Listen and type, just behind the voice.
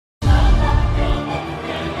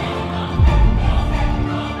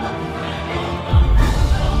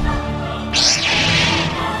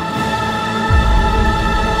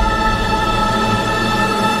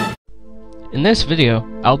In this video,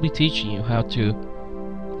 I'll be teaching you how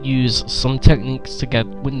to use some techniques to get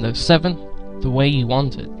Windows 7 the way you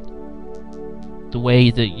want it. The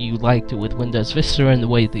way that you liked it with Windows Vista and the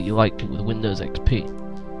way that you liked it with Windows XP.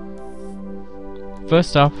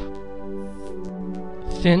 First off,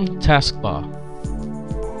 thin taskbar.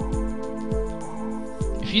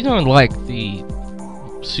 If you don't like the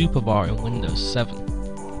superbar in Windows 7,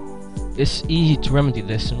 it's easy to remedy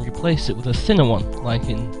this and replace it with a thinner one, like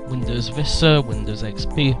in Windows Vista, Windows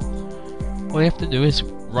XP. All you have to do is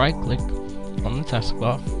right click on the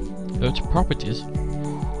taskbar, go to Properties,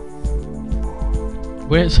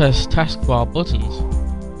 where it says Taskbar Buttons,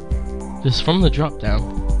 just from the drop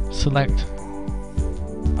down, select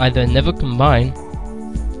either Never Combine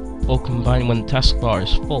or Combine when the taskbar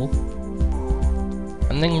is full,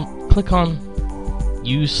 and then click on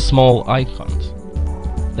Use Small Icons,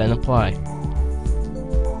 then Apply.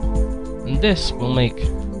 And this will make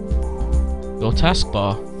your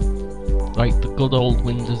taskbar like the good old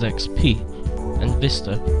Windows XP and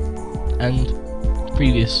Vista and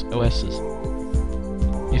previous OSs.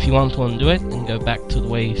 If you want to undo it and go back to the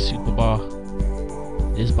way superbar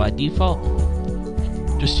is by default,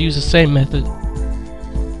 just use the same method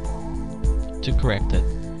to correct it.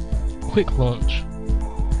 Quick Launch.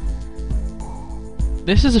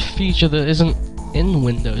 This is a feature that isn't in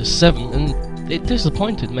Windows 7 and it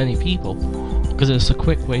disappointed many people because it's a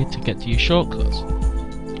quick way to get to your shortcuts.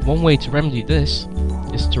 One way to remedy this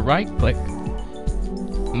is to right click,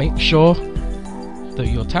 make sure that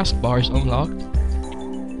your taskbar is unlocked,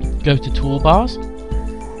 go to Toolbars,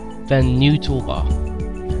 then New Toolbar.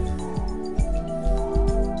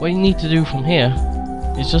 What you need to do from here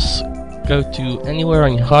is just go to anywhere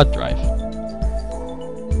on your hard drive,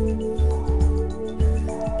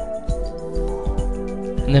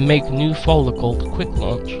 and then make a new folder called Quick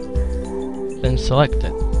Launch, then select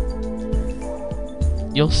it.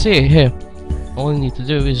 You'll see it here. All you need to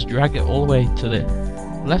do is drag it all the way to the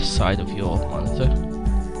left side of your monitor,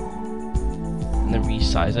 and then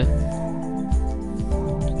resize it.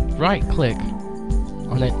 Right click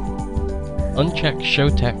on it, uncheck Show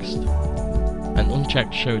Text, and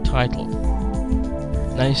uncheck Show Title.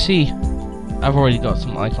 Now you see, I've already got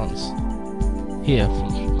some icons here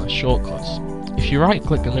from my shortcuts. If you right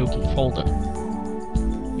click an open folder,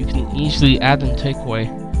 you can easily add and take away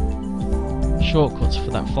shortcuts for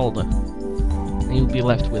that folder, and you'll be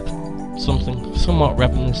left with something somewhat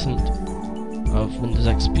reminiscent of Windows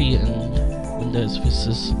XP and Windows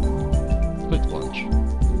Vista's Quick Launch.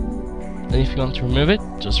 And if you want to remove it,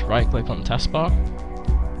 just right click on Taskbar,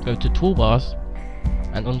 go to Toolbars,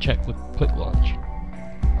 and uncheck with Quick Launch.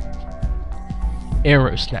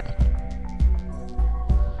 Aerosnap.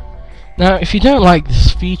 Now, if you don't like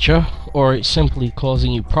this feature, or it's simply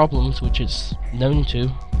causing you problems, which it's known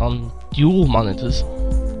to on dual monitors,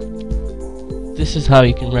 this is how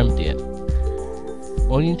you can remedy it.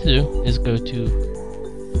 All you need to do is go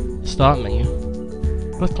to Start menu,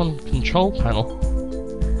 click on Control Panel,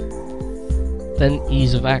 then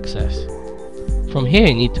Ease of Access. From here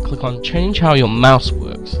you need to click on Change how your mouse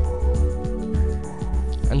works,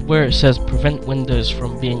 and where it says Prevent Windows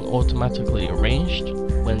from being automatically arranged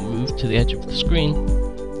when moved to the edge of the screen,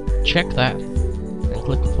 check that and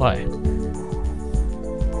click Apply.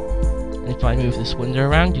 And if I move this window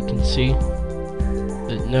around, you can see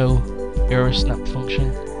that no Aerosnap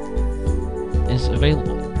function is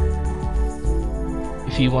available.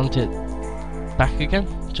 If you want it back again,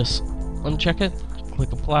 just uncheck it,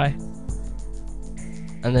 click Apply,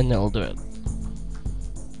 and then it'll do it.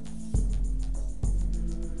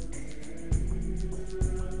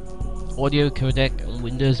 Audio codec and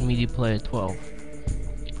Windows Media Player 12.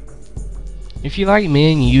 If you like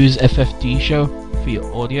me and you use FFD Show for your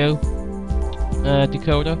audio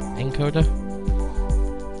encoder,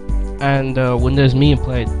 and Windows Media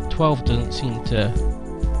Player 12 doesn't seem to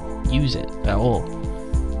use it at all,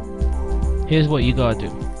 here's what you gotta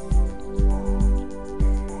do.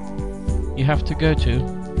 You have to go to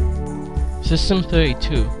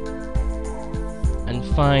System32 and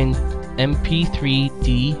find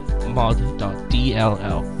mp3dmod.dll.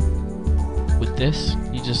 With this,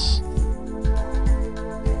 you just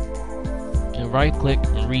right click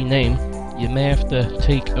and rename. You may have to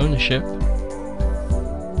take ownership,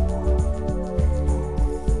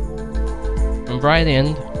 and right at the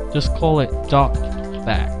end just call it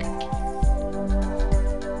 .back.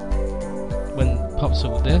 When it pops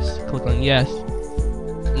up with this, click on yes,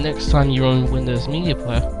 and next time you run Windows Media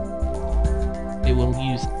Player, it will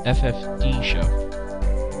use FFD Show.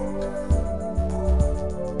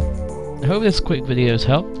 I hope this quick video has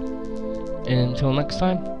helped, and until next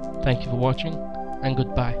time, thank you for watching, and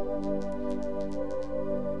goodbye.